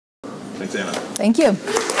Thanks, Anna. Thank you.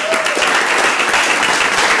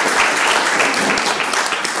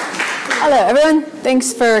 Hello, everyone.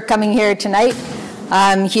 Thanks for coming here tonight.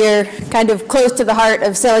 I'm here kind of close to the heart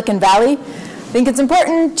of Silicon Valley. I think it's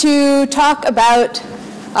important to talk about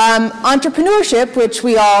entrepreneurship, which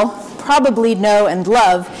we all probably know and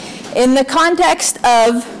love, in the context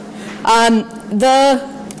of the,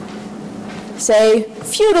 say,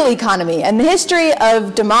 feudal economy and the history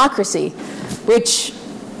of democracy, which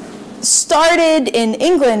started in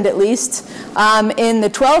England, at least, in the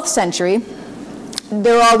 12th century.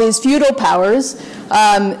 There were all these feudal powers.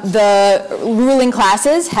 The ruling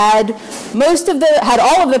classes had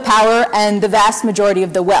all of the power and the vast majority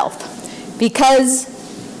of the wealth. Because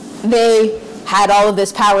they had all of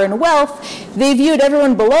this power and wealth, they viewed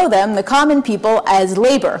everyone below them, the common people, as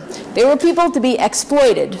labor. They were people to be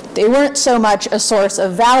exploited. They weren't so much a source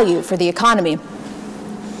of value for the economy.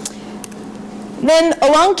 Then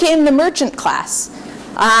along came the merchant class.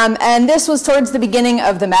 And this was towards the beginning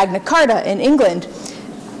of the Magna Carta in England.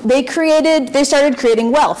 They started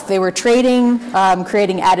creating wealth. They were trading,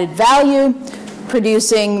 creating added value,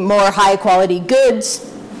 producing more high-quality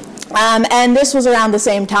goods. And this was around the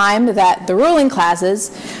same time that the ruling classes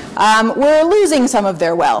were losing some of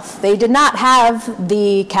their wealth. They did not have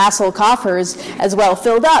the castle coffers as well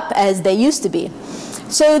filled up as they used to be.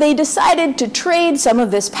 So they decided to trade some of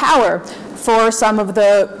this power for some of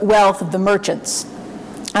the wealth of the merchants.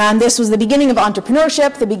 This was the beginning of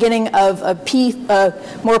entrepreneurship, the beginning of a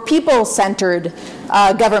more people-centered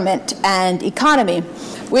government and economy,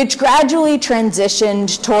 which gradually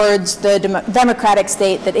transitioned towards the democratic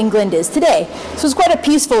state that England is today. So it was quite a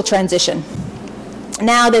peaceful transition.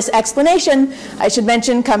 Now, this explanation, I should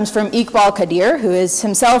mention, comes from Iqbal Qadir, who is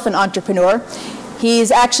himself an entrepreneur.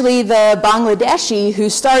 He's actually the Bangladeshi who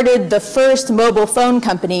started the first mobile phone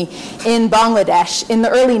company in Bangladesh in the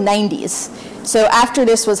early 90s. So after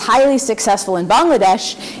this was highly successful in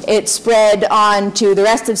Bangladesh, it spread on to the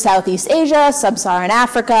rest of Southeast Asia, Sub-Saharan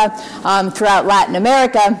Africa, throughout Latin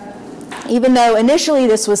America, even though initially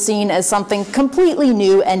this was seen as something completely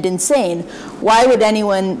new and insane. Why would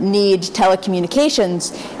anyone need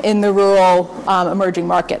telecommunications in the rural emerging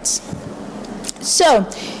markets? So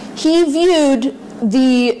he viewed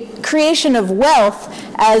the creation of wealth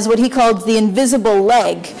as what he called the invisible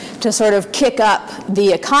leg to sort of kick up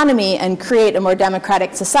the economy and create a more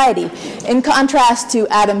democratic society, in contrast to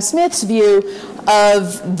Adam Smith's view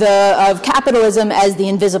of capitalism as the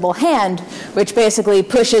invisible hand, which basically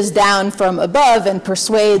pushes down from above and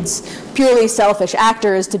persuades purely selfish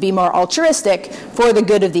actors to be more altruistic for the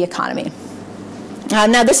good of the economy.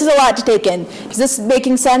 Now, this is a lot to take in. Is this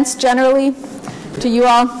making sense generally to you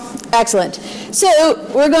all? Excellent. So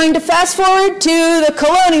we're going to fast forward to the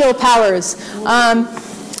colonial powers.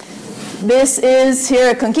 This is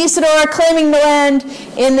here a conquistador claiming the land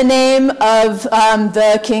in the name of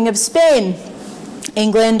the King of Spain.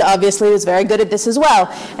 England obviously was very good at this as well.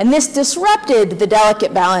 And this disrupted the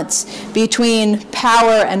delicate balance between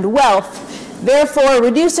power and wealth, therefore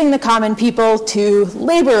reducing the common people to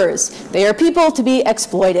laborers. They are people to be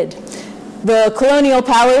exploited. The colonial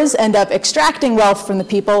powers end up extracting wealth from the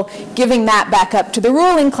people, giving that back up to the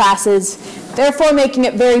ruling classes, therefore making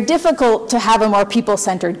it very difficult to have a more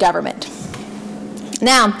people-centered government.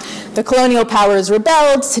 Now, the colonial powers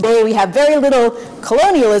rebelled. Today we have very little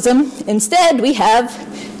colonialism. Instead, we have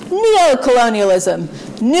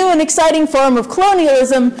neocolonialism, new and exciting form of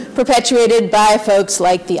colonialism perpetuated by folks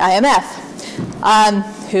like the IMF,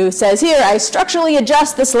 who says here, I structurally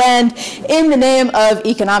adjust this land in the name of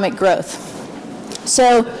economic growth.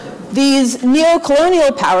 So these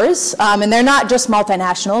neocolonial powers, and they're not just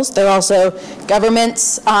multinationals, they're also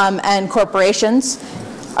governments and corporations,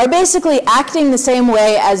 are basically acting the same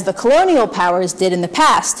way as the colonial powers did in the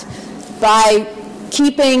past by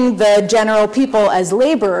keeping the general people as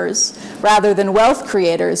laborers rather than wealth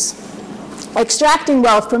creators, extracting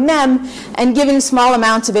wealth from them and giving small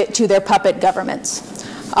amounts of it to their puppet governments,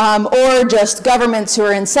 or just governments who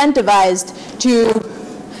are incentivized to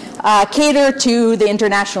cater to the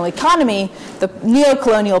international economy, the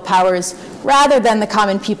neocolonial powers, rather than the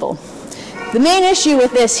common people. The main issue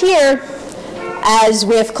with this here, as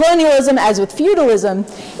with colonialism, as with feudalism,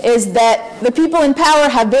 is that the people in power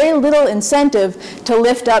have very little incentive to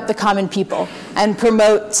lift up the common people and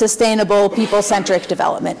promote sustainable people-centric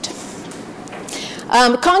development.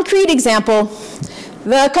 Concrete example,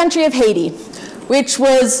 the country of Haiti, which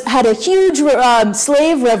had a huge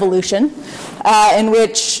slave revolution, in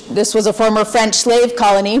which this was a former French slave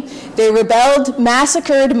colony. They rebelled,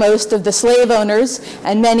 massacred most of the slave owners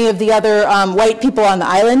and many of the other white people on the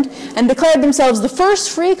island, and declared themselves the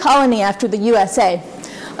first free colony after the USA.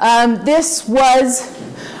 This was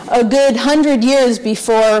a good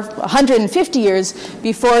 150 years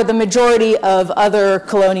before the majority of other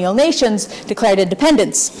colonial nations declared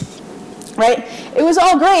independence, right? It was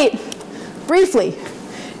all great, briefly.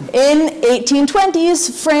 In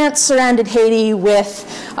 1820s, France surrounded Haiti with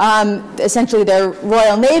essentially their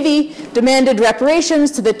Royal Navy, demanded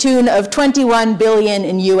reparations to the tune of $21 billion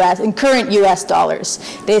in current US dollars.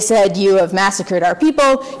 They said, you have massacred our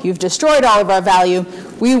people, you've destroyed all of our value,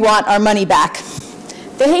 we want our money back.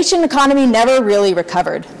 The Haitian economy never really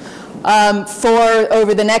recovered. For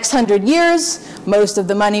over the next 100 years, most of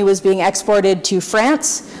the money was being exported to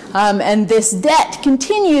France, and this debt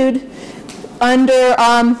continued under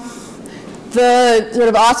the sort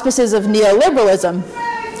of auspices of neoliberalism.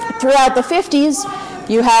 Throughout the 50s,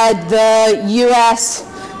 you had the US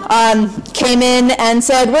came in and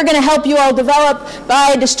said, we're going to help you all develop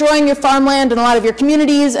by destroying your farmland and a lot of your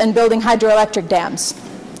communities and building hydroelectric dams,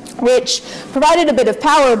 which provided a bit of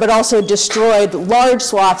power but also destroyed large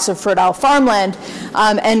swaths of fertile farmland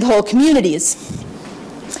and whole communities.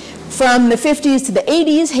 From the 50s to the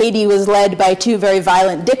 80s, Haiti was led by two very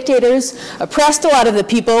violent dictators, oppressed a lot of the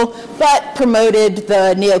people, but promoted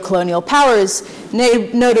the neocolonial powers,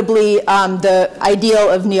 notably the ideal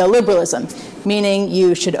of neoliberalism, meaning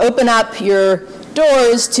you should open up your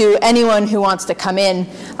doors to anyone who wants to come in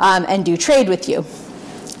and do trade with you.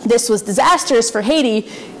 This was disastrous for Haiti,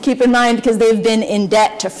 keep in mind, because they've been in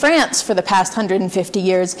debt to France for the past 150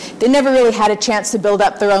 years. They never really had a chance to build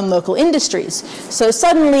up their own local industries. So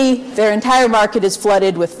suddenly, their entire market is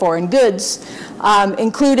flooded with foreign goods,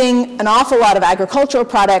 including an awful lot of agricultural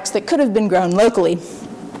products that could have been grown locally.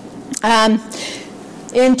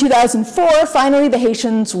 In 2004, finally, the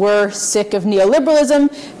Haitians were sick of neoliberalism.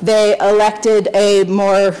 They elected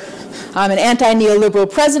an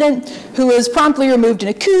anti-neoliberal president who was promptly removed in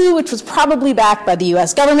a coup, which was probably backed by the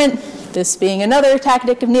US government, this being another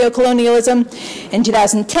tactic of neocolonialism. In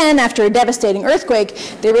 2010, after a devastating earthquake,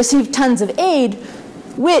 they received tons of aid,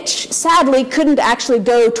 which sadly couldn't actually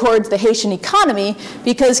go towards the Haitian economy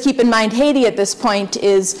because, keep in mind, Haiti at this point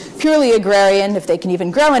is purely agrarian, if they can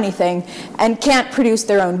even grow anything, and can't produce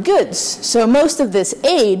their own goods. So most of this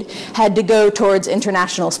aid had to go towards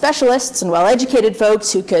international specialists and well-educated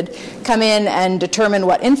folks who could come in and determine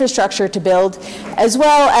what infrastructure to build, as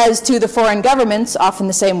well as to the foreign governments, often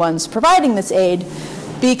the same ones providing this aid,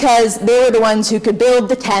 because they were the ones who could build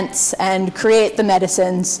the tents and create the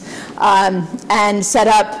medicines and set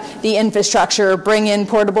up the infrastructure, bring in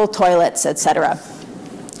portable toilets, etc.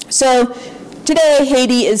 So today,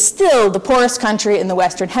 Haiti is still the poorest country in the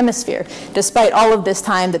Western Hemisphere, despite all of this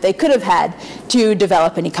time that they could have had to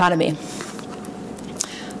develop an economy.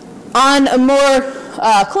 On a more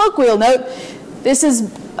colloquial note, this is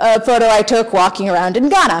a photo I took walking around in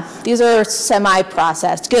Ghana. These are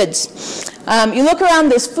semi-processed goods. You look around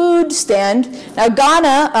this food stand. Now,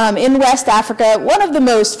 Ghana in West Africa, one of the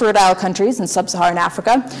most fertile countries in sub-Saharan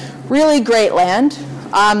Africa, really great land,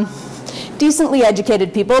 decently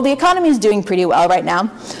educated people. The economy is doing pretty well right now.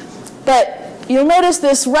 But you'll notice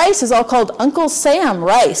this rice is all called Uncle Sam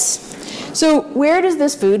rice. So where does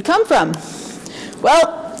this food come from?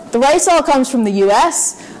 Well, the rice all comes from the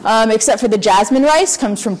US, except for the jasmine rice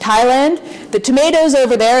comes from Thailand. The tomatoes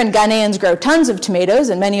over there, and Ghanaians grow tons of tomatoes,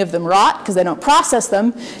 and many of them rot because they don't process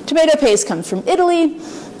them. Tomato paste comes from Italy.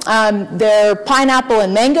 Their pineapple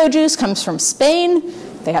and mango juice comes from Spain.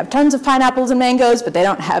 They have tons of pineapples and mangoes, but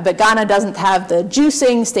but Ghana doesn't have the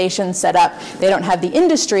juicing station set up. They don't have the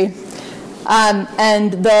industry.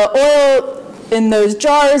 And the oil in those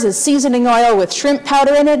jars is seasoning oil with shrimp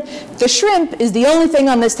powder in it. The shrimp is the only thing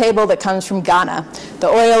on this table that comes from Ghana. The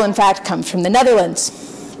oil, in fact, comes from the Netherlands.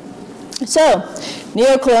 So,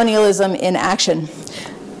 neocolonialism in action.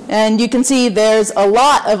 And you can see there's a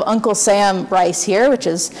lot of Uncle Sam rice here, which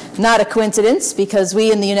is not a coincidence because we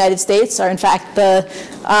in the United States are, in fact, the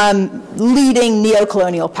leading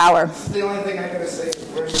neocolonial power. The only thing I gotta say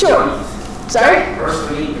is sure. Sorry?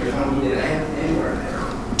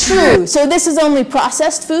 True. So this is only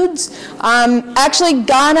processed foods. Actually,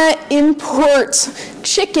 Ghana imports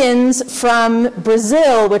chickens from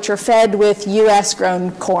Brazil, which are fed with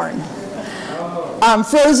US-grown corn.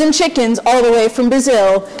 Frozen chickens all the way from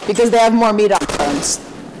Brazil because they have more meat on the bones.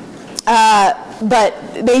 But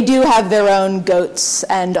they do have their own goats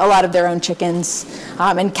and a lot of their own chickens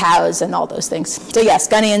and cows and all those things. So yes,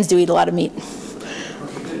 Ghanaians do eat a lot of meat.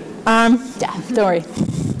 Yeah, don't worry.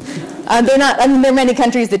 There are many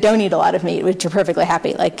countries that don't eat a lot of meat, which are perfectly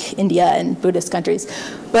happy, like India and Buddhist countries.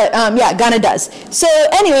 But yeah, Ghana does. So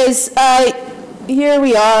anyways, here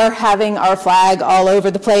we are having our flag all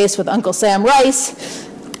over the place with Uncle Sam rice.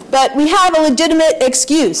 But we have a legitimate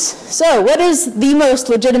excuse. So what is the most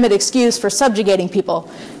legitimate excuse for subjugating people?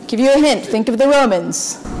 Give you a hint. Think of the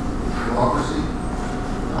Romans. Democracy?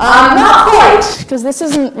 Not quite, because this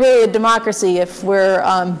isn't really a democracy if we're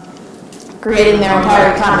creating their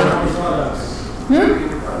entire economy.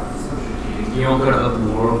 You don't go to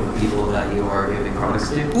open war with people that you are giving products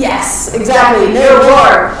to? Yes, exactly. No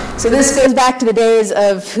war. So this goes back to the days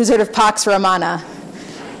of who's heard of Pax Romana,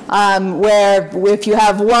 where if you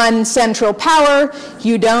have one central power,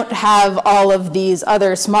 you don't have all of these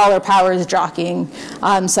other smaller powers jockeying,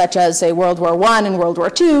 such as, say, World War I and World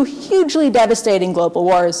War II, hugely devastating global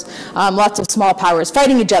wars, lots of small powers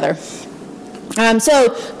fighting each other.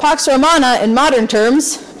 So Pax Romana, in modern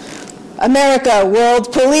terms, America,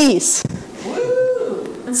 world police.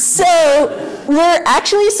 So we're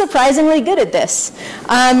actually surprisingly good at this.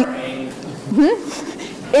 From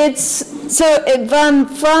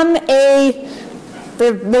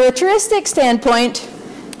the militaristic standpoint,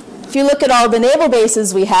 if you look at all the naval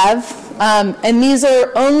bases we have, and these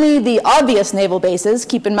are only the obvious naval bases.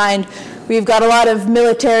 Keep in mind, we've got a lot of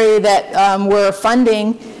military that we're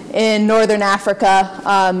funding in Northern Africa,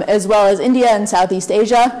 as well as India and Southeast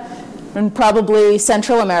Asia, and probably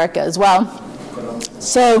Central America as well.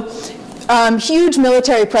 So huge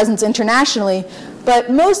military presence internationally, but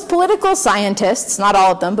most political scientists, not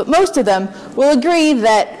all of them, but most of them, will agree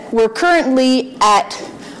that we're currently at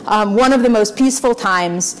one of the most peaceful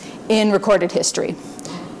times in recorded history.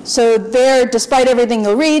 So there, despite everything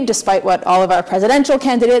you'll read, despite what all of our presidential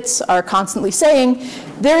candidates are constantly saying,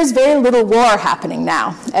 there is very little war happening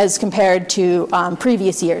now as compared to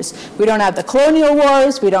previous years. We don't have the colonial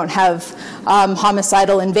wars. We don't have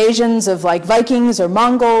homicidal invasions of like Vikings or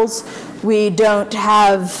Mongols. We don't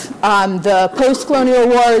have the post-colonial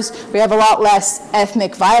wars. We have a lot less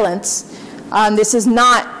ethnic violence. This is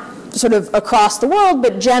not sort of across the world,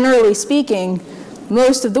 but generally speaking,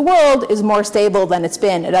 most of the world is more stable than it's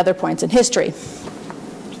been at other points in history.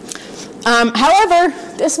 However,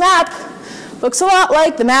 this map looks a lot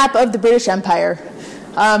like the map of the British Empire,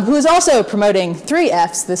 who is also promoting 3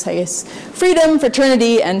 Fs this case: freedom,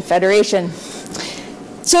 fraternity, and federation.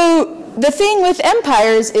 So the thing with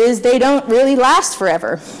empires is they don't really last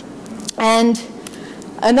forever. And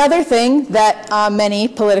another thing that many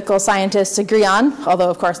political scientists agree on, although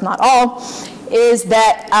of course not all, is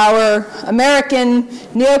that our American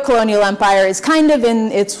neocolonial empire is kind of in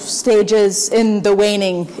its stages in the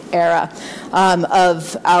waning era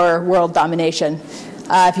of our world domination.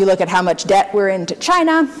 If you look at how much debt we're in to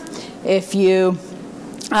China, if you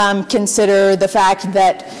consider the fact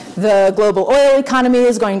that the global oil economy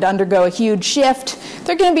is going to undergo a huge shift,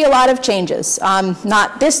 there are going to be a lot of changes.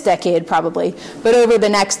 Not this decade probably, but over the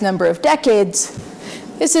next number of decades.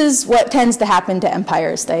 This is what tends to happen to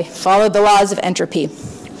empires. They follow the laws of entropy.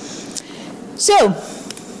 So,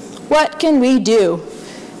 what can we do?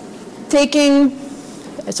 Taking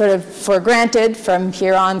sort of for granted from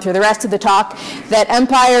here on through the rest of the talk that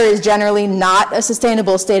empire is generally not a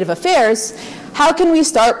sustainable state of affairs, how can we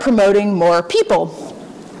start promoting more people?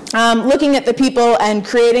 Looking at the people and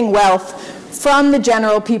creating wealth from the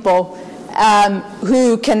general people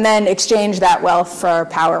who can then exchange that wealth for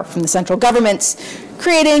power from the central governments,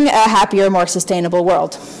 creating a happier, more sustainable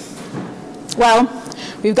world. Well,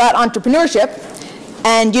 we've got entrepreneurship,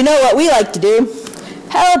 and you know what we like to do: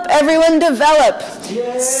 help everyone develop.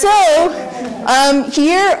 Yay. So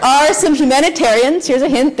here are some humanitarians. Here's a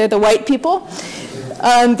hint: they're the white people.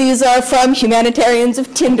 These are from Humanitarians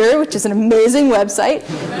of Tinder, which is an amazing website.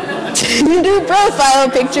 Tinder profile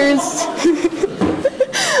pictures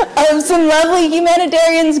of some lovely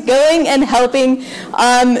humanitarians going and helping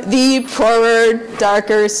the poorer,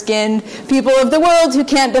 darker-skinned people of the world who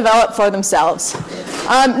can't develop for themselves.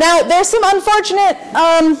 Now, there's some unfortunate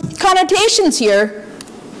connotations here.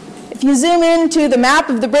 If you zoom into the map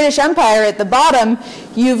of the British Empire at the bottom,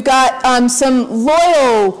 you've got some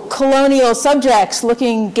loyal colonial subjects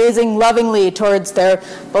gazing lovingly towards their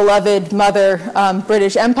beloved mother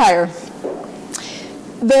British Empire.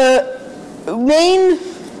 The main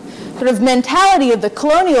sort of mentality of the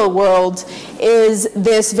colonial world is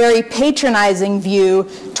this very patronizing view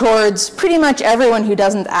towards pretty much everyone who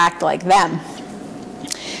doesn't act like them.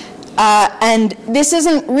 And this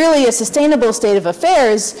isn't really a sustainable state of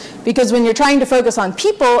affairs, because when you're trying to focus on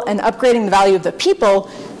people and upgrading the value of the people,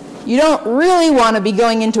 you don't really want to be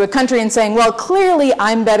going into a country and saying, well, clearly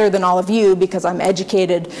I'm better than all of you because I'm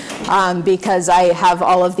educated, because I have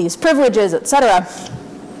all of these privileges, etc.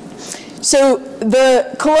 So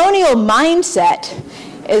the colonial mindset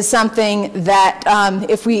is something that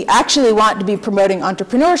if we actually want to be promoting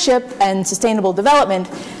entrepreneurship and sustainable development,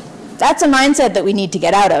 That's a mindset that we need to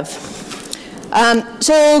get out of.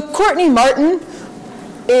 So Courtney Martin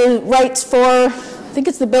writes for, I think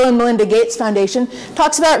it's the Bill and Melinda Gates Foundation,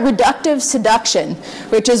 talks about reductive seduction,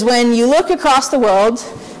 which is when you look across the world,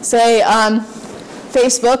 say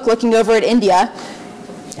Facebook looking over at India,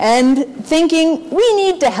 and thinking, we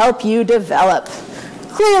need to help you develop.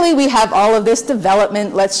 Clearly we have all of this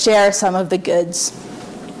development, let's share some of the goods.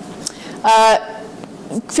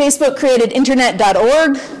 Facebook created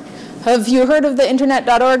internet.org. Have you heard of the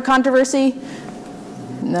internet.org controversy?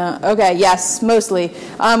 No, okay, yes, mostly.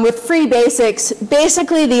 With free basics,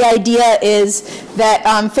 basically the idea is that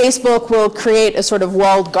Facebook will create a sort of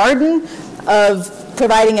walled garden of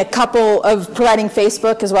providing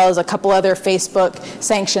Facebook as well as a couple other Facebook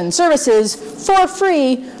sanctioned services for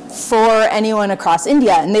free for anyone across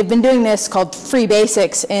India. And they've been doing this called free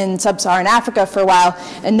basics in sub-Saharan Africa for a while,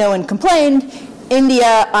 and no one complained.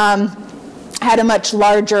 India had a much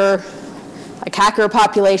larger hacker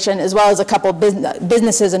population, as well as a couple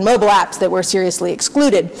businesses and mobile apps that were seriously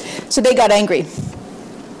excluded. So they got angry.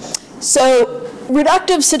 So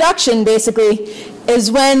reductive seduction, basically, is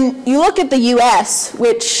when you look at the US,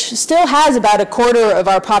 which still has about a quarter of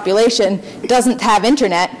our population, doesn't have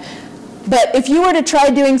internet. But if you were to try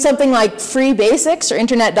doing something like free basics or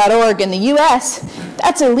internet.org in the US,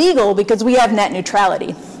 that's illegal because we have net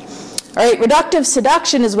neutrality. All right, reductive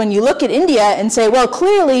seduction is when you look at India and say, well,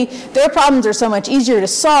 clearly their problems are so much easier to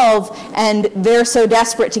solve, and they're so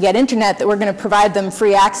desperate to get internet that we're going to provide them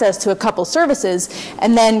free access to a couple services,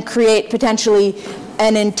 and then create potentially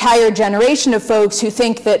an entire generation of folks who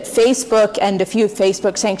think that Facebook and a few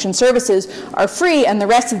Facebook sanctioned services are free, and the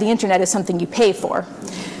rest of the internet is something you pay for.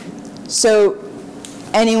 So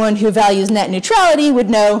anyone who values net neutrality would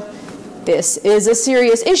know this is a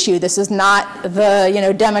serious issue. This is not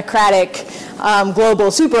the democratic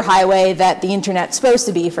global superhighway that the internet's supposed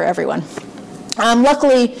to be for everyone.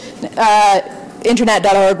 Luckily,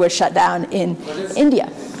 internet.org was shut down in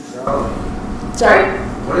India. Sorry?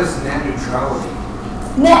 What is net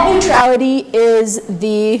neutrality? Net neutrality is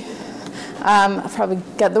the, I probably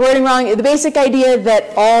got the wording wrong, the basic idea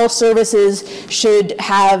that all services should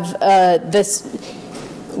have this.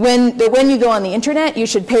 When you go on the internet, you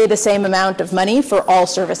should pay the same amount of money for all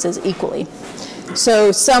services equally.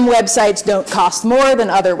 So some websites don't cost more than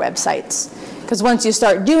other websites. Because once you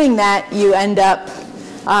start doing that, you end up,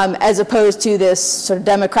 as opposed to this sort of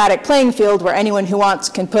democratic playing field where anyone who wants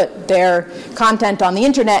can put their content on the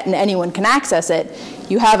internet and anyone can access it,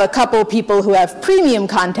 you have a couple people who have premium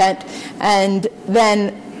content and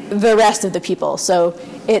then the rest of the people. So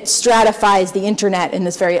it stratifies the internet in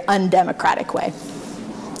this very undemocratic way.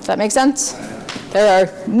 Does that make sense? There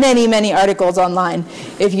are many, many articles online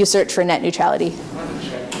if you search for net neutrality.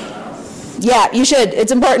 Yeah, you should.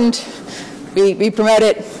 It's important. We promote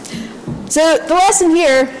it. So the lesson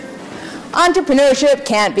here, entrepreneurship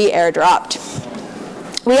can't be airdropped.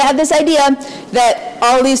 We have this idea that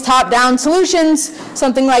all these top-down solutions,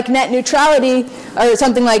 something like net neutrality, or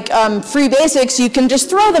something like free basics, you can just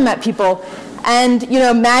throw them at people. And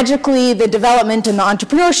magically the development and the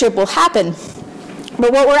entrepreneurship will happen.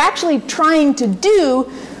 But what we're actually trying to do,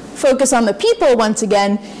 focus on the people once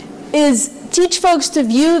again, is teach folks to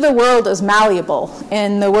view the world as malleable,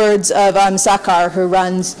 in the words of Sakar, who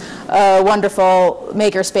runs a wonderful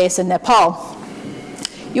makerspace in Nepal.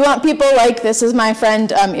 You want people like, this is my friend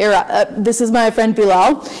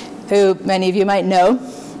Bilal, who many of you might know.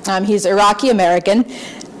 He's Iraqi-American,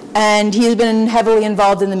 and he's been heavily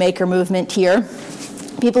involved in the maker movement here.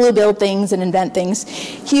 People who build things and invent things.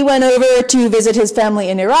 He went over to visit his family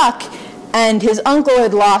in Iraq, and his uncle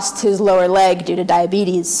had lost his lower leg due to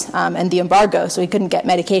diabetes and the embargo, so he couldn't get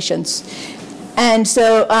medications. And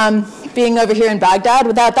so being over here in Baghdad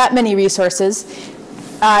without that many resources,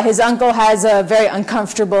 his uncle has a very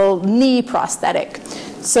uncomfortable knee prosthetic.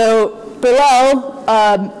 So Bilal,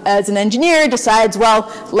 as an engineer, decides, well,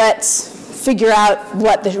 let's figure out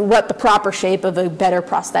what the proper shape of a better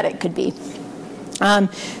prosthetic could be.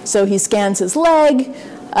 So he scans his leg,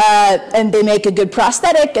 and they make a good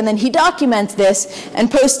prosthetic, and then he documents this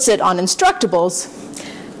and posts it on Instructables.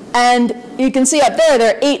 And you can see up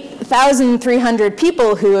there are 8,300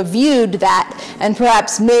 people who have viewed that and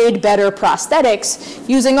perhaps made better prosthetics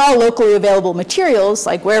using all locally available materials,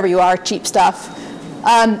 like wherever you are, cheap stuff.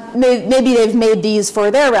 Maybe they've made these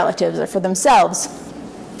for their relatives or for themselves.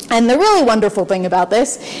 And the really wonderful thing about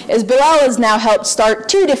this is Bilal has now helped start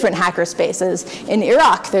 2 different hacker spaces in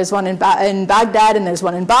Iraq. There's one in Baghdad and there's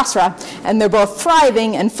one in Basra. And they're both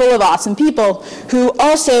thriving and full of awesome people who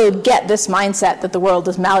also get this mindset that the world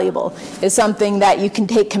is malleable, is something that you can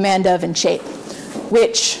take command of and shape,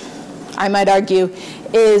 which I might argue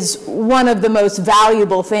is one of the most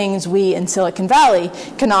valuable things we in Silicon Valley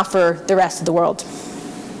can offer the rest of the world.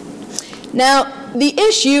 Now, the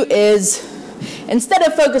issue is, instead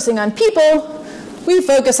of focusing on people, we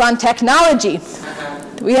focus on technology.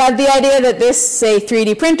 We have the idea that this, say,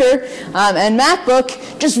 3D printer and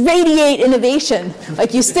MacBook just radiate innovation.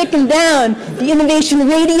 Like you stick them down, the innovation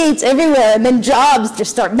radiates everywhere, and then jobs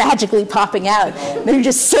just start magically popping out. There's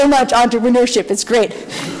just so much entrepreneurship, it's great.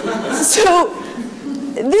 So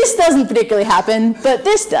this doesn't particularly happen, but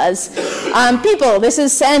this does. People, this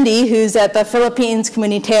is Sandy, who's at the Philippines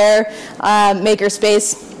Comunitaire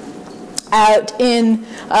makerspace out in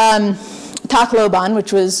Tacloban,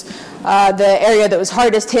 which was the area that was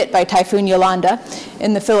hardest hit by Typhoon Yolanda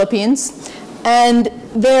in the Philippines. And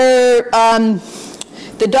the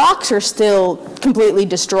docks are still completely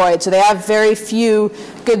destroyed, so they have very few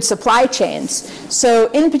good supply chains. So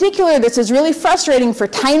in particular, this is really frustrating for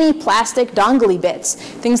tiny plastic dongly bits,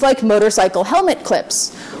 things like motorcycle helmet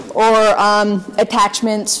clips or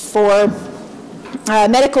attachments for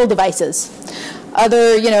medical devices.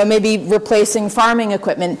 Other, maybe replacing farming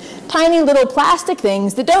equipment, tiny little plastic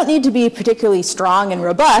things that don't need to be particularly strong and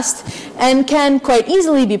robust and can quite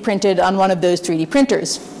easily be printed on one of those 3D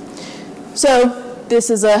printers. So this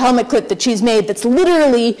is a helmet clip that she's made that's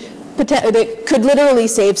literally, that could literally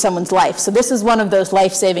save someone's life. So this is one of those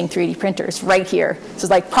life-saving 3D printers right here. This is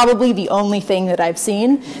like probably the only thing that I've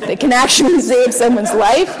seen that can actually save someone's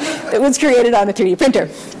life that was created on a 3D printer.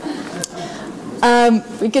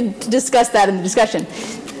 We could discuss that in the discussion.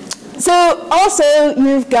 So also,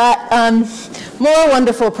 you've got more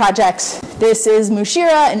wonderful projects. This is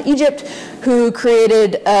Mushira in Egypt, who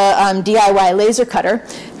created a DIY laser cutter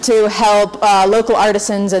to help local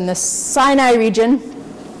artisans in the Sinai region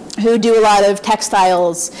who do a lot of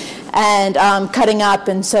textiles and cutting up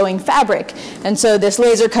and sewing fabric. And so this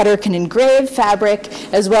laser cutter can engrave fabric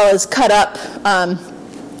as well as cut up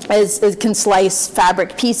it can slice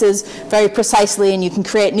fabric pieces very precisely, and you can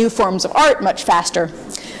create new forms of art much faster.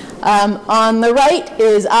 On the right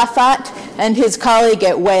is Afat and his colleague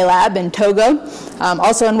at Waylab in Togo,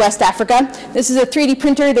 also in West Africa. This is a 3D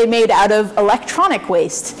printer they made out of electronic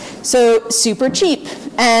waste, so super cheap.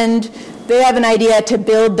 And they have an idea to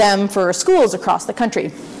build them for schools across the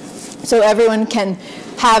country. So everyone can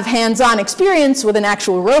have hands-on experience with an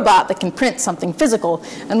actual robot that can print something physical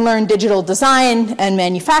and learn digital design and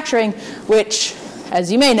manufacturing, which,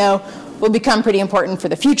 as you may know, will become pretty important for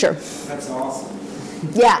the future. That's awesome.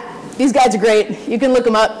 Yeah, these guys are great. You can look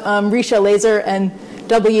them up, Risha Laser and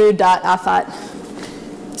w.afat.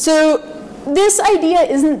 So this idea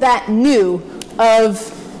isn't that new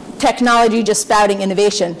of technology just spouting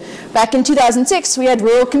innovation. Back in 2006, we had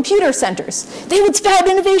rural computer centers. They would spout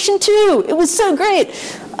innovation too. It was so great.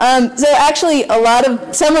 So actually,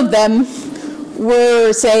 some of them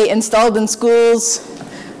were, say, installed in schools.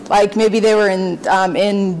 Like maybe they were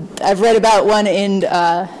I've read about one in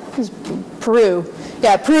Peru.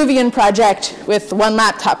 Yeah, Peruvian project with 1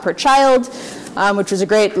 laptop per child, which was a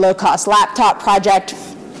great low-cost laptop project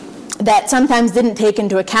that sometimes didn't take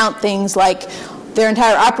into account things like their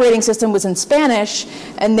entire operating system was in Spanish,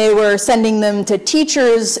 and they were sending them to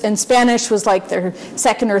teachers, and Spanish was like their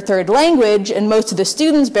second or third language, and most of the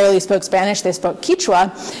students barely spoke Spanish, they spoke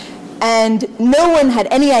Quechua, and no one had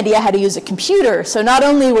any idea how to use a computer. So not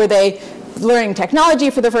only were they learning technology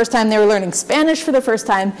for the first time, they were learning Spanish for the first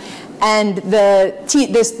time, and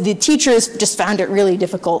the teachers just found it really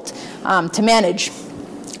difficult to manage.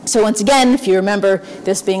 So once again, if you remember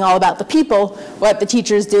this being all about the people, what the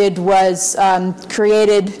teachers did was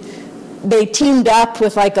they teamed up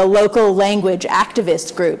with like a local language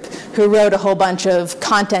activist group who wrote a whole bunch of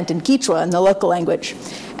content in Quechua in the local language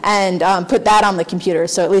and put that on the computer.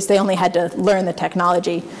 So at least they only had to learn the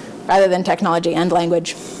technology rather than technology and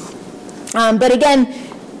language. But again,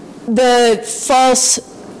 the false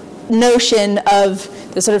notion of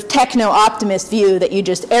the sort of techno-optimist view that you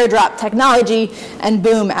just airdrop technology and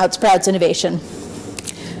boom, out sprouts innovation.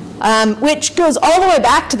 Which goes all the way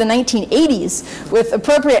back to the 1980s with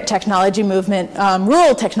appropriate technology movement,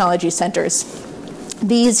 rural technology centers.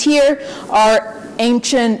 These here are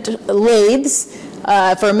ancient lathes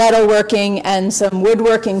for metalworking and some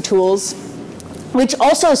woodworking tools, which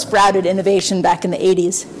also sprouted innovation back in the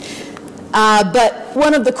 80s. But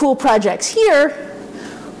one of the cool projects here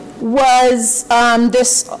was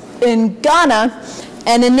this in Ghana,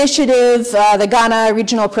 an initiative, the Ghana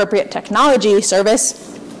Regional Appropriate Technology Service,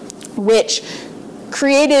 which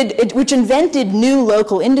invented new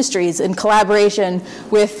local industries in collaboration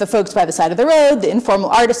with the folks by the side of the road, the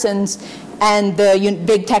informal artisans, and the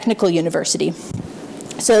big technical university.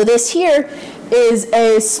 So this here is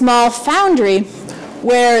a small foundry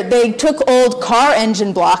where they took old car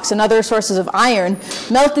engine blocks and other sources of iron,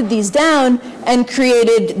 melted these down, and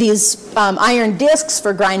created these iron discs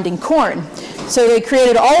for grinding corn. So they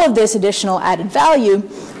created all of this additional added value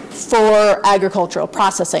for agricultural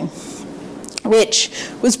processing, which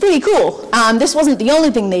was pretty cool. This wasn't the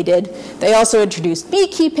only thing they did. They also introduced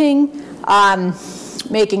beekeeping,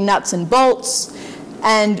 making nuts and bolts,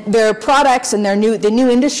 and their products and the new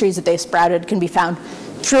industries that they sprouted can be found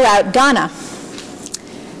throughout Ghana.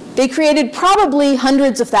 They created probably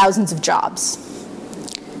hundreds of thousands of jobs,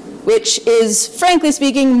 which is, frankly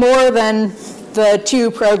speaking, more than the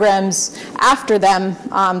two programs after them,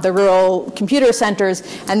 the rural computer centers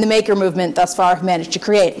and the maker movement thus far have managed to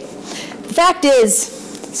create. The fact is,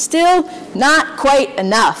 still not quite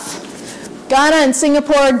enough. Ghana and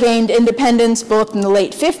Singapore gained independence both in the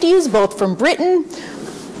late 50s, both from Britain,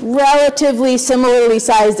 relatively similarly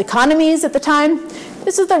sized economies at the time.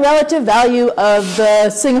 This is the relative value of the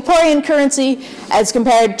Singaporean currency as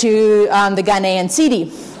compared to the Ghanaian cedi.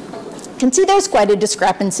 You can see there's quite a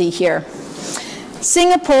discrepancy here.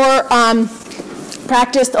 Singapore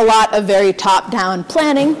practiced a lot of very top-down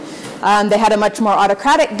planning. They had a much more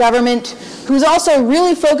autocratic government who's also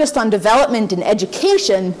really focused on development and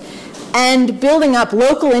education and building up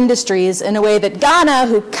local industries in a way that Ghana,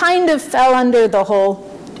 who kind of fell under the whole,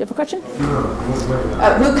 do you have a question?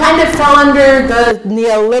 Who kind of fell under the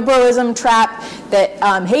neoliberalism trap that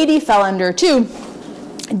Haiti fell under too,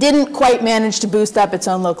 didn't quite manage to boost up its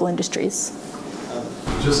own local industries.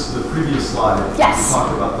 Just the previous slide, yes. You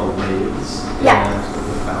talked about the lathes yeah. and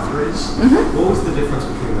the foundries. Mm-hmm. What was the difference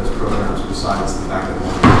between those programs besides the fact that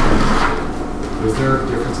was there a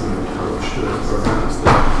difference in the approach to those programs?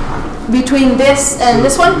 Between this and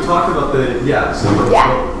this one? You talked about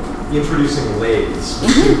introducing lathes,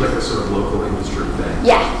 which seems like a sort of local industry thing.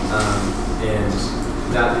 Yeah. And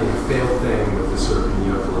that being a failed thing with this sort of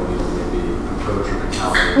neocolonial maybe approach or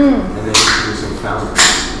mentality, and then introducing foundries.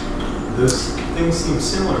 Those things seem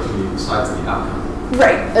similar to me besides the outcome.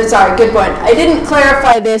 Right. Sorry, good point. I didn't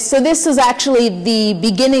clarify this. So this is actually the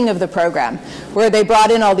beginning of the program, where they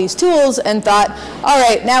brought in all these tools and thought, all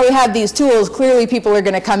right, now we have these tools, clearly people are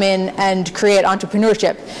going to come in and create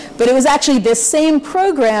entrepreneurship. But it was actually this same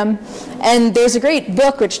program, and there's a great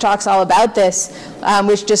book which talks all about this,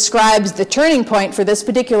 which describes the turning point for this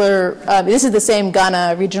particular, this is the same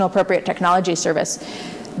Ghana Regional Appropriate Technology Service.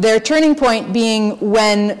 Their turning point being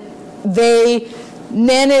when they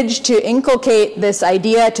managed to inculcate this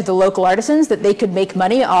idea to the local artisans that they could make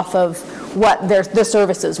money off of what the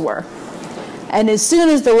services were. And as soon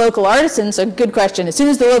as the local artisans, a good question, as soon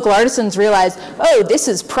as the local artisans realized, oh, this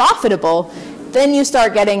is profitable, then you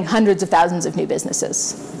start getting hundreds of thousands of new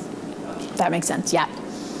businesses. If that makes sense, yeah.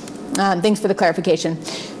 Thanks for the clarification.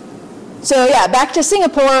 So yeah, back to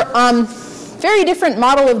Singapore, very different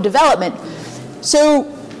model of development.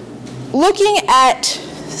 So looking at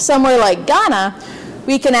somewhere like Ghana,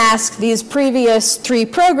 we can ask these previous three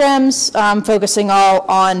programs, focusing all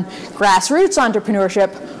on grassroots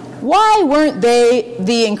entrepreneurship, why weren't they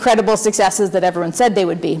the incredible successes that everyone said they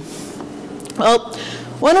would be? Well,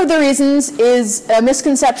 one of the reasons is a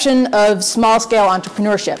misconception of small-scale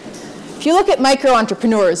entrepreneurship. If you look at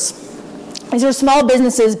micro-entrepreneurs, these are small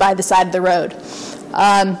businesses by the side of the road.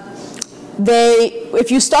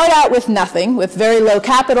 If you start out with nothing, with very low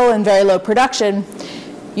capital and very low production,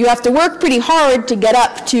 you have to work pretty hard to get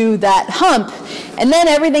up to that hump, and then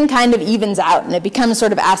everything kind of evens out, and it becomes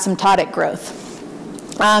sort of asymptotic growth.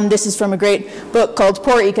 This is from a great book called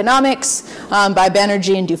Poor Economics by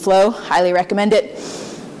Banerjee and Duflo. Highly recommend it.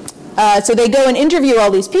 So they go and interview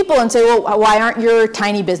all these people and say, well, why aren't your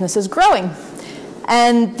tiny businesses growing?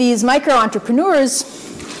 And these micro-entrepreneurs,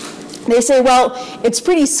 they say, well, it's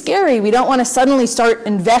pretty scary. We don't want to suddenly start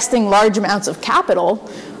investing large amounts of capital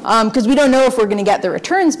because we don't know if we're going to get the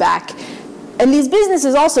returns back. And these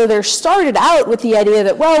businesses also, they're started out with the idea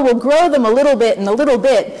that, well, we'll grow them a little bit and a little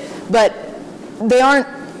bit, but they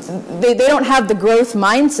don't have the growth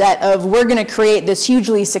mindset of we're going to create this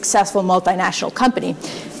hugely successful multinational company.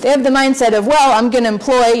 They have the mindset of, well, I'm going to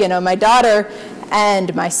employ, my daughter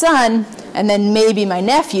and my son, and then maybe my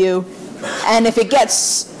nephew, and if it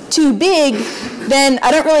gets too big, then I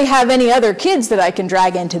don't really have any other kids that I can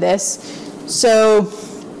drag into this. So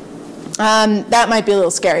that might be a little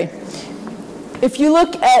scary. If you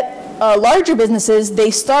look at larger businesses, they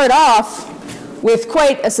start off with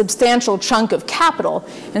quite a substantial chunk of capital.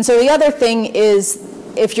 And so the other thing is,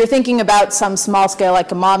 if you're thinking about some small scale,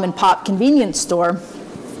 like a mom and pop convenience store,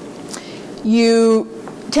 you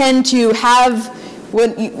tend to have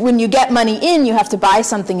when you get money in, you have to buy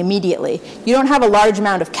something immediately. You don't have a large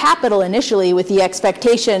amount of capital initially with the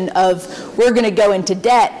expectation of we're going to go into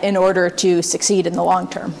debt in order to succeed in the long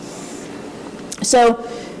term. So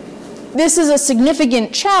this is a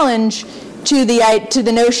significant challenge to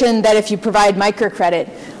the notion that if you provide microcredit,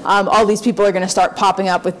 all these people are going to start popping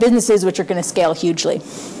up with businesses which are going to scale hugely.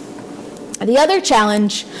 The other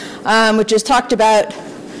challenge, which is talked about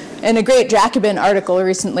in a great Jacobin article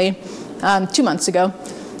recently, 2 months ago,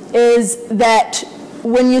 is that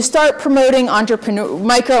when you start promoting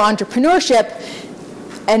micro-entrepreneurship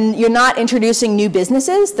and you're not introducing new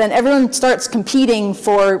businesses, then everyone starts competing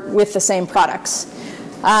with the same products.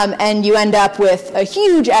 And you end up with a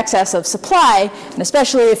huge excess of supply, and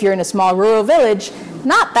especially if you're in a small rural village,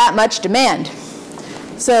 not that much demand.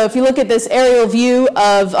 So if you look at this aerial view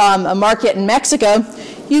of a market in Mexico,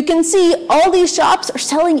 you can see all these shops are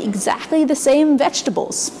selling exactly the same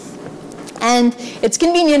vegetables. And it's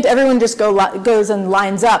convenient, everyone just goes and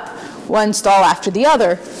lines up one stall after the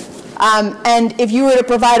other. And if you were to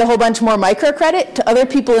provide a whole bunch more microcredit to other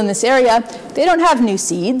people in this area, they don't have new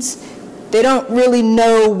seeds. They don't really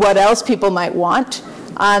know what else people might want.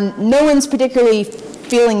 No one's particularly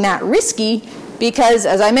feeling that risky because,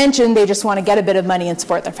 as I mentioned, they just want to get a bit of money and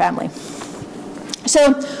support their family.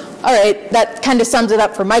 So, all right, that kind of sums it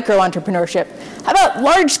up for micro-entrepreneurship. How about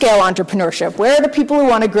large-scale entrepreneurship? Where are the people who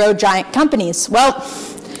want to grow giant companies? Well,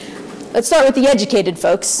 let's start with the educated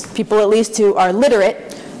folks, people at least who are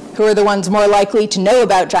literate, who are the ones more likely to know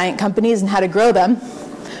about giant companies and how to grow them.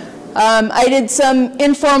 I did some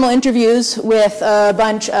informal interviews with a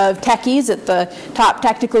bunch of techies at the top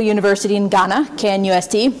technical university in Ghana,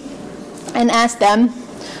 KNUST, and asked them,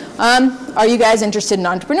 are you guys interested in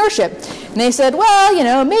entrepreneurship? And they said, well, you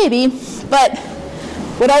know, maybe, but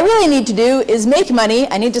what I really need to do is make money,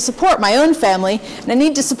 I need to support my own family, and I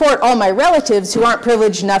need to support all my relatives who aren't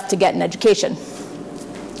privileged enough to get an education.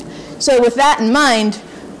 So with that in mind,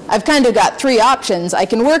 I've kind of got three options. I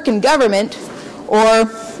can work in government, or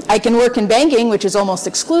I can work in banking, which is almost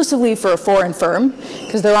exclusively for a foreign firm,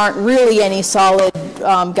 because there aren't really any solid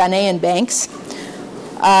Ghanaian banks,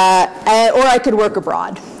 or I could work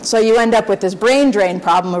abroad. So you end up with this brain drain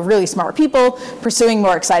problem of really smart people pursuing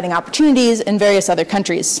more exciting opportunities in various other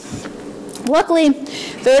countries. Luckily,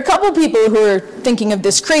 there are a couple people who are thinking of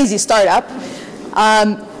this crazy startup,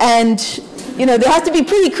 and you know, they have to be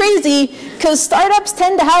pretty crazy because startups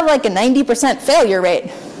tend to have like a 90% failure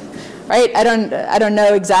rate. Right? I don't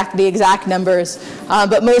know the exact numbers,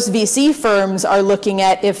 but most VC firms are looking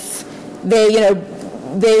at if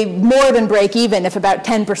they more than break even if about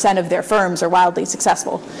 10% of their firms are wildly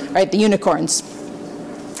successful, right? The unicorns.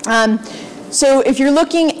 So if you're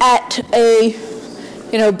looking at a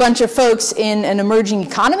bunch of folks in an emerging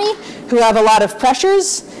economy who have a lot of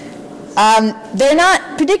pressures, they're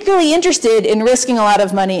not particularly interested in risking a lot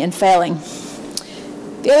of money and failing.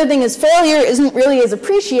 The other thing is failure isn't really as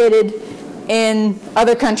appreciated in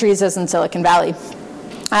other countries as in Silicon Valley.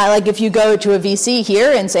 Like if you go to a VC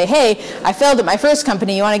here and say, hey, I failed at my first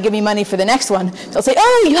company, you want to give me money for the next one? They'll say,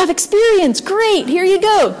 oh, you have experience, great, here you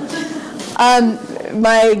go.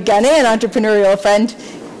 My Ghanaian entrepreneurial friend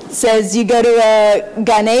says you go to a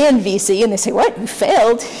Ghanaian VC and they say, what, you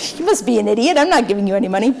failed? You must be an idiot, I'm not giving you any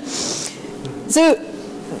money. So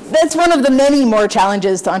that's one of the many more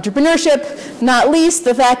challenges to entrepreneurship, not least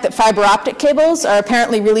the fact that fiber optic cables are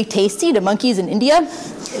apparently really tasty to monkeys in India.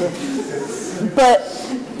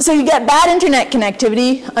 So you get bad internet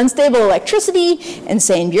connectivity, unstable electricity,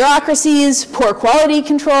 insane bureaucracies, poor quality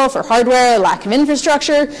control for hardware, lack of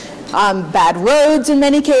infrastructure, bad roads in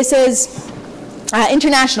many cases,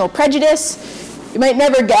 international prejudice. You might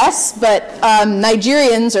never guess, but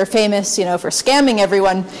Nigerians are famous, for scamming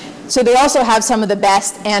everyone. So they also have some of the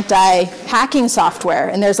best anti-hacking software.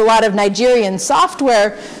 And there's a lot of Nigerian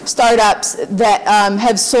software startups that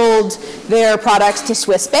have sold their products to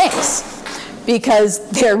Swiss banks because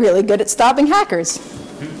they're really good at stopping hackers.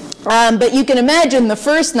 But you can imagine the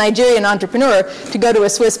first Nigerian entrepreneur to go to a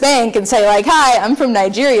Swiss bank and say, like, hi, I'm from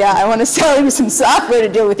Nigeria. I want to sell you some software to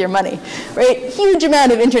deal with your money. Right? Huge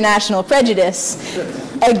amount of international prejudice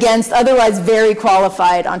against otherwise very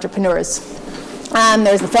qualified entrepreneurs.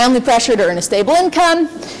 There's the family pressure to earn a stable income.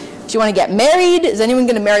 If you want to get married, is anyone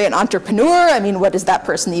going to marry an entrepreneur? I mean, what does that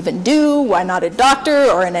person even do? Why not a doctor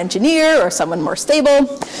or an engineer or someone more stable?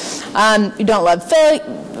 You don't love failure.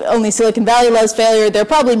 Only Silicon Valley loves failure. There are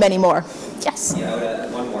probably many more. Yes? Yeah, I would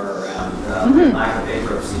add one more around lack of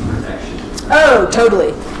bankruptcy protection. Oh,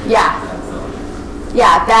 totally. Yeah.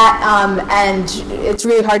 Yeah, that, and it's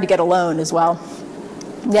really hard to get a loan as well.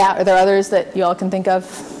 Yeah, are there others that you all can think of?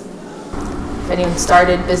 If anyone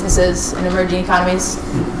started businesses in emerging economies?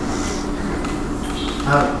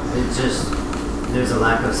 It's just, there's a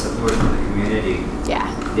lack of support from the community. Yeah.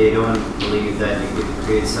 They don't believe that you could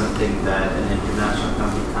create something that an international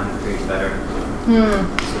company can't create better. So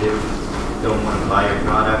they don't want to buy your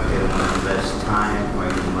product, they don't want to invest time or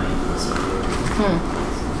even money to support.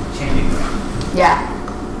 It's changing. Yeah.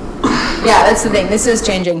 Yeah, that's the thing. This is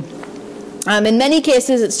changing. In many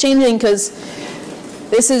cases, it's changing because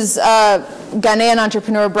this is Ghanaian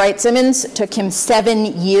entrepreneur Bright Simmons. It took him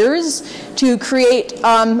 7 years to create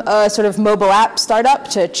a sort of mobile app startup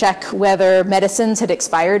to check whether medicines had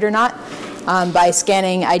expired or not by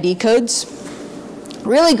scanning ID codes.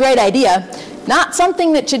 Really great idea. Not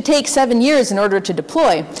something that should take 7 years in order to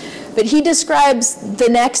deploy. But he describes the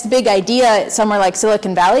next big idea somewhere like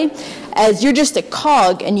Silicon Valley as you're just a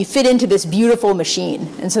cog and you fit into this beautiful machine.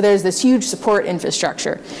 And so there's this huge support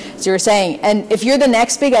infrastructure, as you were saying. And if you're the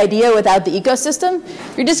next big idea without the ecosystem,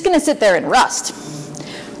 you're just going to sit there and rust,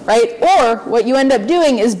 right? Or what you end up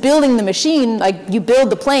doing is building the machine, like you build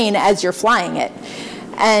the plane as you're flying it.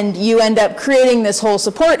 And you end up creating this whole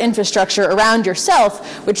support infrastructure around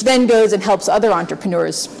yourself, which then goes and helps other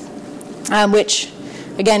entrepreneurs, which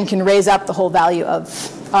again, can raise up the whole value of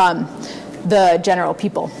the general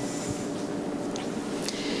people.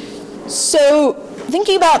 So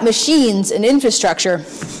thinking about machines and infrastructure,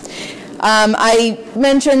 I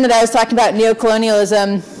mentioned that I was talking about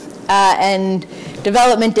neocolonialism and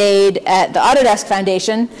development aid at the Autodesk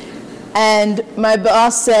Foundation. And my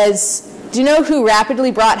boss says, do you know who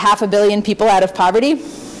rapidly brought 500 million people out of poverty?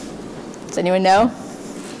 Does anyone know?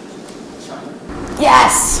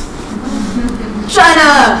 Yes!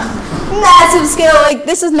 China! Massive scale, like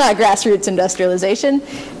this is not grassroots industrialization.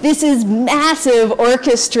 This is massive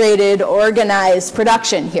orchestrated, organized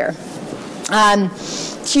production here.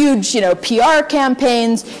 Huge, PR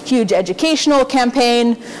campaigns, huge educational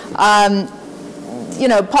campaign,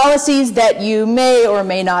 policies that you may or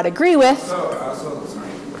may not agree with.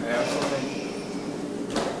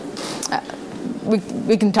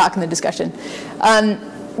 We can talk in the discussion.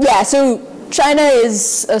 Yeah, so China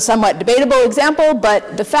is a somewhat debatable example,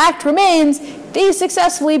 but the fact remains they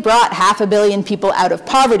successfully brought 500 million people out of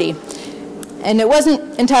poverty. And it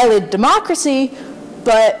wasn't entirely democracy,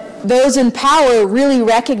 but those in power really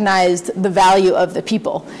recognized the value of the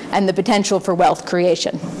people and the potential for wealth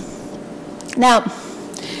creation. Now,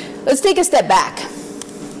 let's take a step back,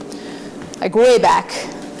 like way back.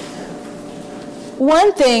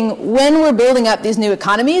 One thing, when we're building up these new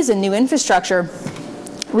economies and new infrastructure,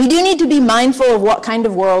 we do need to be mindful of what kind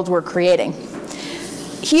of world we're creating.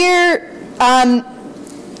 Here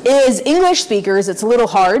is English speakers, it's a little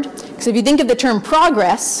hard, because if you think of the term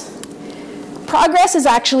progress, progress is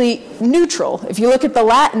actually neutral. If you look at the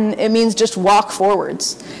Latin, it means just walk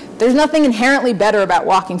forwards. There's nothing inherently better about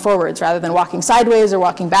walking forwards rather than walking sideways or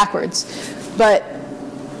walking backwards. But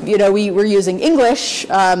we're using English.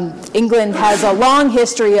 England has a long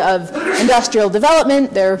history of industrial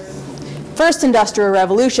development. Their first industrial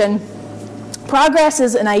revolution. Progress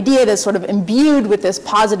is an idea that's sort of imbued with this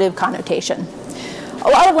positive connotation. A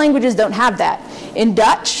lot of languages don't have that. In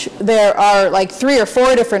Dutch, there are like 3 or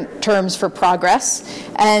 4 different terms for progress,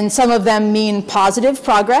 and some of them mean positive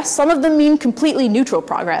progress. Some of them mean completely neutral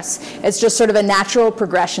progress. It's just sort of a natural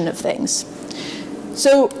progression of things.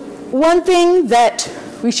 So one thing that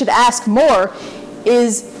we should ask more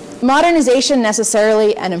is modernization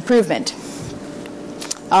necessarily an improvement?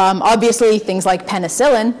 Obviously, things like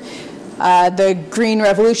penicillin, the green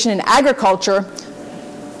revolution in agriculture,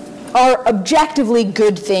 are objectively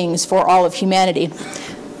good things for all of humanity.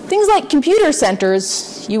 Things like computer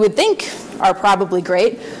centers, you would think, are probably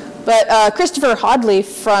great, but Christopher Hodley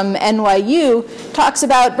from NYU talks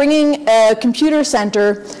about bringing a computer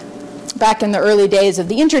center back in the early days of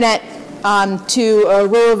the internet to a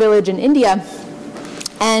rural village in India.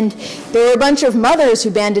 And there were a bunch of mothers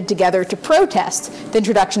who banded together to protest the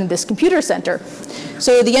introduction of this computer center.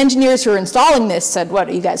 So the engineers who were installing this said, what,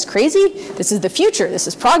 are you guys crazy? This is the future, this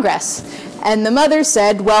is progress. And the mothers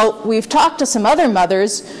said, well, we've talked to some other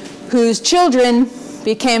mothers whose children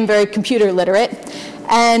became very computer literate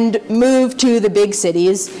and moved to the big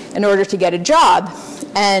cities in order to get a job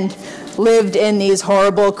and lived in these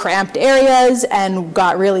horrible cramped areas and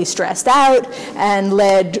got really stressed out and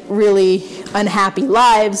led really unhappy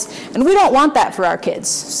lives. And we don't want that for our kids.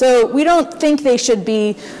 So we don't think they should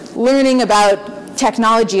be learning about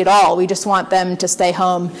technology at all. We just want them to stay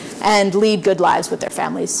home and lead good lives with their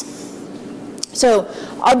families. So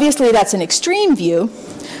obviously that's an extreme view,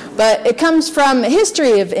 but it comes from a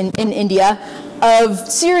history in India of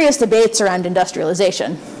serious debates around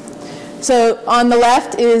industrialization. So on the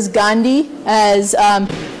left is Gandhi as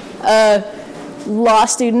a law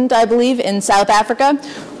student, I believe, in South Africa,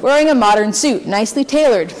 wearing a modern suit, nicely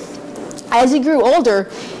tailored. As he grew older,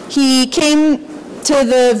 he came to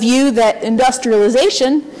the view that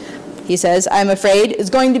industrialization, he says, I'm afraid, is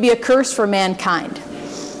going to be a curse for mankind.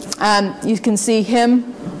 You can see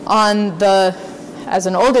him as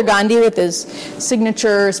an older Gandhi with his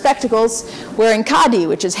signature spectacles, wearing khadi,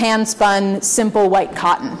 which is hand-spun, simple white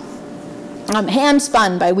cotton.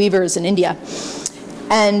 Hand-spun by weavers in India.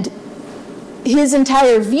 And his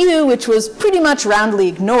entire view, which was pretty much roundly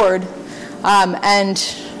ignored,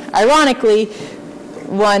 and ironically,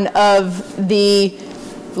 one of the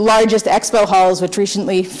largest expo halls, which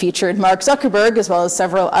recently featured Mark Zuckerberg, as well as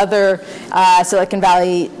several other Silicon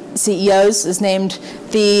Valley CEOs, is named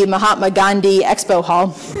the Mahatma Gandhi Expo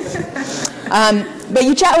Hall. But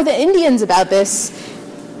you chat with the Indians about this,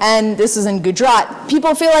 and this is in Gujarat,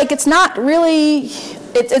 people feel like it's not really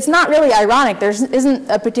ironic. There isn't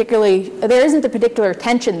a particular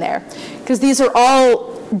tension there, because these are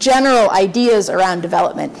all general ideas around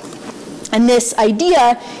development. And this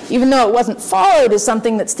idea, even though it wasn't followed, is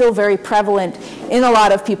something that's still very prevalent in a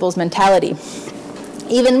lot of people's mentality.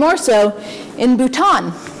 Even more so in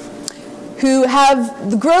Bhutan, who have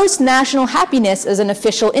the gross national happiness as an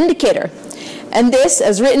official indicator. And this,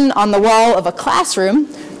 as written on the wall of a classroom,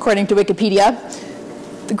 according to Wikipedia,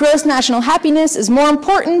 the gross national happiness is more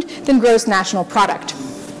important than gross national product.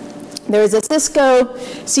 There was a Cisco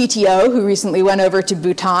CTO who recently went over to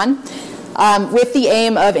Bhutan with the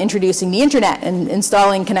aim of introducing the internet and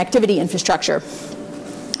installing connectivity infrastructure.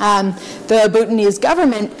 The Bhutanese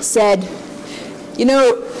government said, you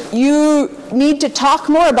know, you need to talk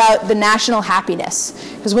more about the national happiness,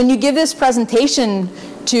 because when you give this presentation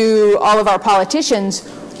to all of our politicians,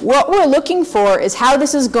 what we're looking for is how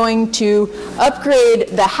this is going to upgrade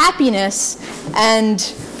the happiness and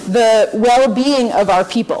the well-being of our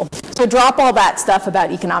people. So drop all that stuff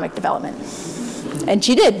about economic development. And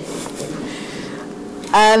she did.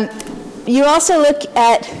 You also look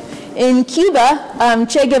at, in Cuba,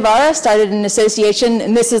 Che Guevara started an association,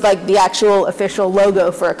 and this is like the actual official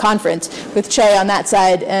logo for a conference, with Che on that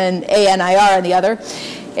side and ANIR on the other.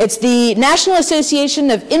 It's the National Association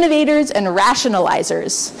of Innovators and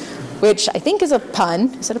Rationalizers, which I think is a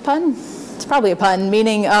pun. Is it a pun? It's probably a pun,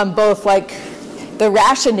 meaning both like the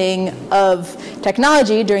rationing of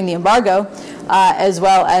technology during the embargo, as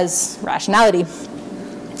well as rationality.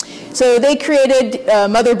 So they created,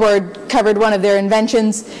 Motherboard covered one of their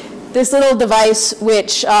inventions, this little device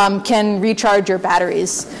which can recharge your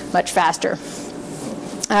batteries much faster,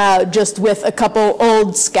 just with a couple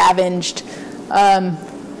old scavenged,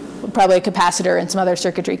 probably a capacitor and some other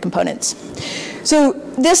circuitry components. So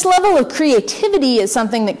this level of creativity is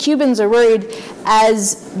something that Cubans are worried,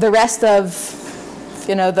 as the rest of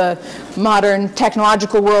the modern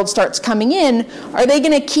technological world starts coming in, are they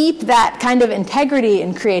going to keep that kind of integrity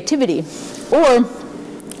and creativity? Or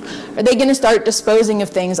are they going to start disposing of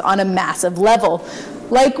things on a massive level,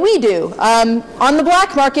 like we do? On the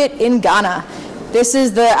black market in Ghana, this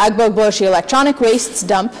is the Agbogboshi electronic wastes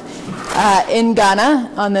dump in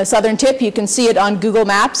Ghana. On the southern tip, you can see it on Google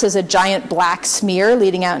Maps as a giant black smear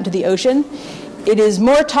leading out into the ocean. It is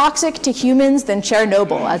more toxic to humans than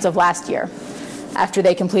Chernobyl as of last year, after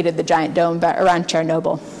they completed the giant dome around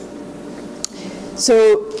Chernobyl.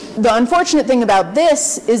 So the unfortunate thing about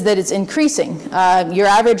this is that it's increasing. Your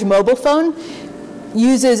average mobile phone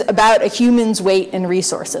uses about a human's weight in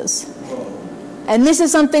resources. And this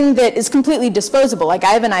is something that is completely disposable. Like, I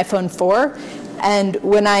have an iPhone 4, and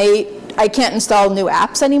when I can't install new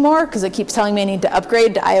apps anymore because it keeps telling me I need to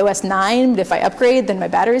upgrade to iOS 9, but if I upgrade, then my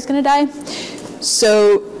battery's going to die.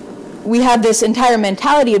 So we have this entire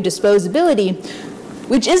mentality of disposability,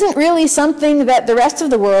 which isn't really something that the rest of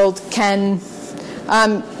the world can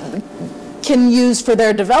use for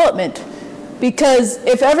their development. Because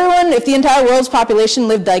if the entire world's population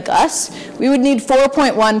lived like us, we would need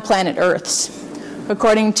 4.1 planet Earths,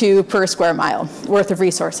 according to per square mile worth of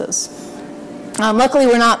resources. Luckily,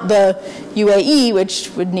 we're not the UAE, which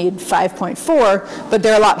would need 5.4, but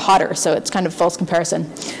they're a lot hotter, so it's kind of false comparison.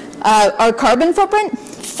 Our carbon footprint,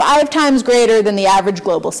 5 times greater than the average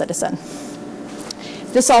global citizen.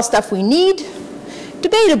 This is all stuff we need,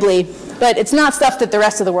 debatably, but it's not stuff that the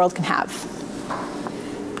rest of the world can have.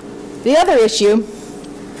 The other issue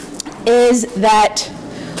is that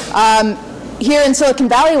here in Silicon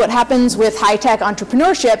Valley, what happens with high-tech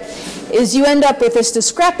entrepreneurship is you end up with this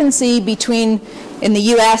discrepancy between, in the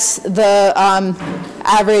US, the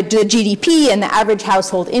GDP and the average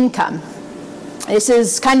household income. This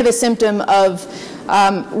is kind of a symptom of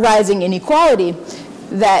rising inequality,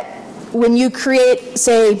 that when you create,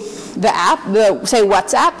 say, the app, say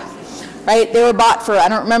WhatsApp, right? They were bought for, I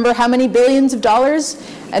don't remember how many billions of dollars,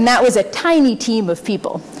 and that was a tiny team of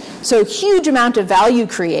people. So huge amount of value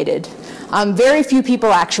created. Very few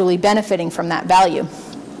people actually benefiting from that value.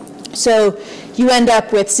 So you end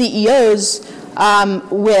up with CEOs,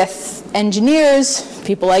 with engineers,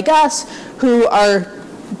 people like us, who are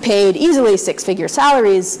paid easily six-figure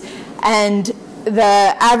salaries, and the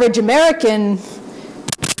average American,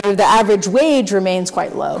 the average wage remains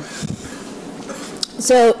quite low.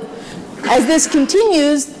 So as this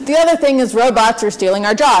continues, the other thing is robots are stealing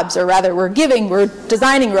our jobs, or rather we're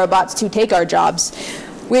designing robots to take our jobs,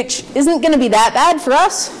 which isn't going to be that bad for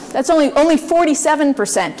us. That's only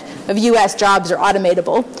 47% of US jobs are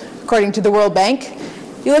automatable, according to the World Bank.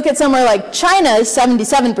 You look at somewhere like China is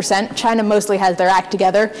 77%. China mostly has their act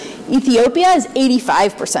together. Ethiopia is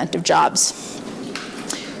 85% of jobs.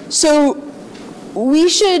 So we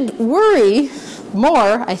should worry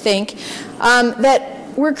more, I think, that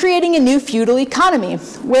we're creating a new feudal economy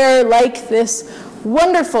where, like this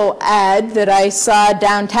wonderful ad that I saw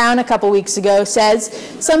downtown a couple weeks ago says,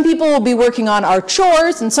 some people will be working on our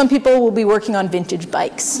chores and some people will be working on vintage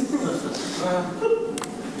bikes.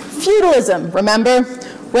 Feudalism, remember?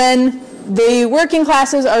 When the working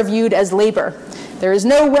classes are viewed as labor. There is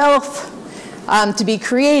no wealth to be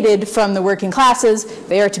created from the working classes.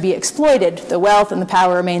 They are to be exploited. The wealth and the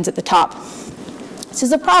power remains at the top. This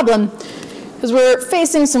is a problem because we're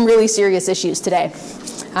facing some really serious issues today.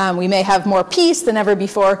 We may have more peace than ever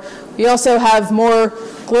before. We also have more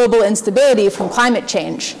global instability from climate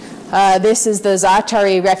change. This is the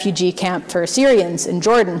Zaatari refugee camp for Syrians in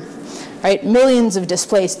Jordan. Right? Millions of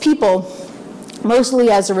displaced people,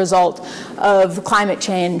 mostly as a result of climate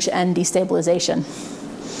change and destabilization,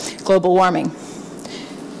 global warming.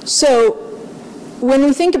 So when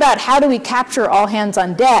we think about how do we capture all hands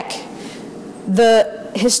on deck,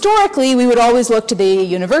 historically we would always look to the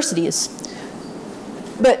universities.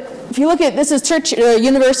 But if you look at, this is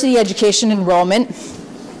university education enrollment,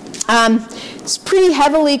 it's pretty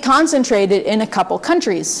heavily concentrated in a couple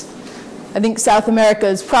countries. I think South America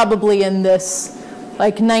is probably in this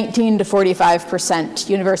like 19 to 45%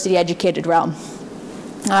 university educated realm.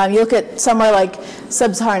 You look at somewhere like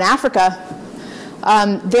sub-Saharan Africa,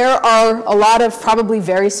 there are a lot of probably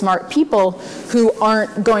very smart people who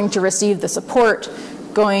aren't going to receive the support,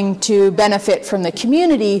 going to benefit from the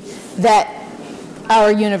community that our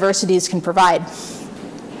universities can provide.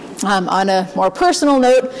 On a more personal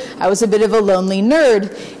note, I was a bit of a lonely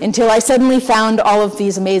nerd until I suddenly found all of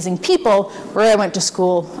these amazing people where I went to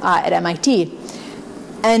school at MIT.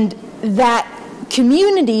 And that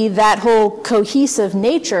community, that whole cohesive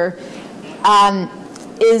nature,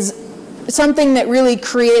 is something that really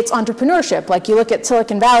creates entrepreneurship. Like you look at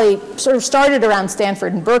Silicon Valley, sort of started around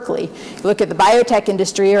Stanford and Berkeley. You look at the biotech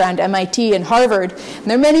industry around MIT and Harvard, and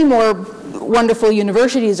there are many more wonderful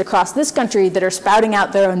universities across this country that are spouting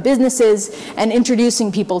out their own businesses and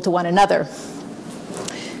introducing people to one another.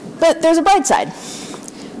 But there's a bright side.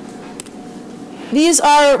 These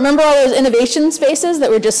are, remember all those innovation spaces that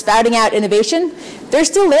were just spouting out innovation? They're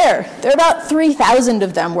still there. There are about 3,000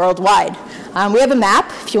 of them worldwide. We have a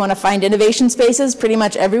map if you want to find innovation spaces pretty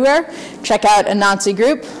much everywhere. Check out Anansi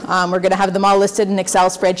Group. We're going to have them all listed in Excel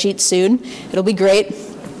spreadsheets soon. It'll be great.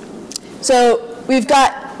 So we've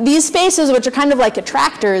got these spaces which are kind of like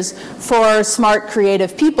attractors for smart,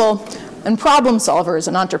 creative people and problem solvers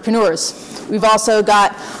and entrepreneurs. We've also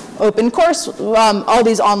got open course, all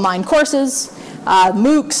these online courses,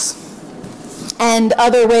 MOOCs, and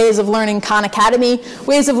other ways of learning, Khan Academy,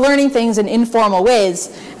 ways of learning things in informal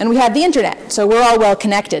ways. And we have the internet, so we're all well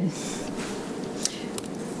connected.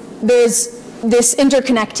 There's this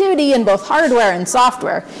interconnectivity in both hardware and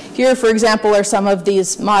software. Here, for example, are some of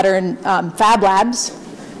these modern fab labs,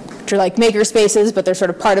 which are like maker spaces, but they're sort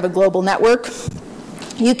of part of a global network.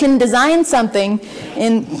 You can design something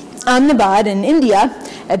in Ahmedabad in India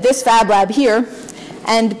at this fab lab here,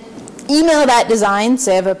 and email that design,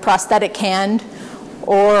 say of a prosthetic hand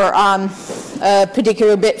or a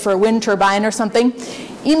particular bit for a wind turbine or something,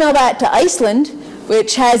 email that to Iceland,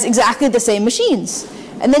 which has exactly the same machines.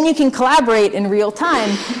 And then you can collaborate in real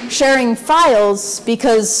time, sharing files,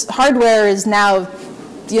 because hardware is now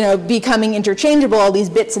becoming interchangeable, all these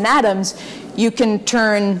bits and atoms. You can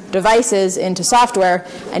turn devices into software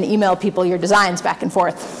and email people your designs back and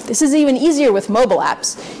forth. This is even easier with mobile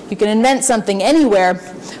apps. You can invent something anywhere,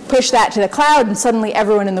 push that to the cloud, and suddenly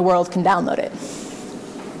everyone in the world can download it.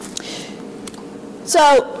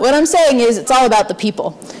 So what I'm saying is it's all about the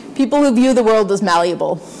people. People who view the world as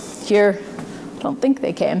malleable. Here, I don't think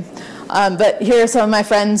they came. But here are some of my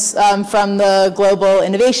friends from the Global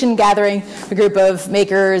Innovation Gathering, a group of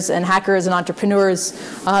makers and hackers and entrepreneurs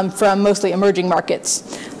from mostly emerging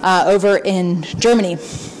markets over in Germany.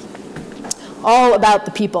 All about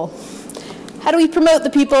the people. How do we promote the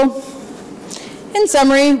people? In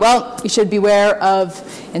summary, well, you should beware of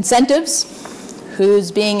incentives.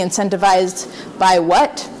 Who's being incentivized by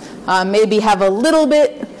what? Maybe have a little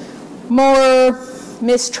bit more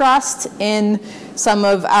mistrust in some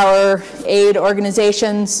of our aid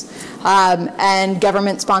organizations and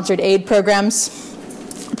government-sponsored aid programs.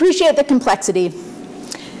 Appreciate the complexity.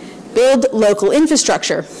 Build local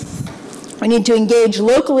infrastructure. We need to engage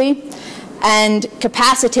locally and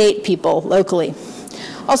capacitate people locally.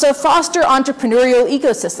 Also, foster entrepreneurial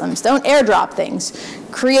ecosystems. Don't airdrop things.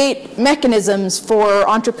 Create mechanisms for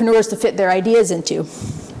entrepreneurs to fit their ideas into.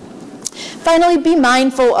 Finally, be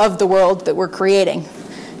mindful of the world that we're creating,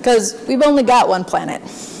 because we've only got one planet.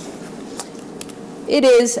 It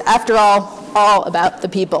is, after all about the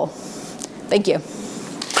people. Thank you.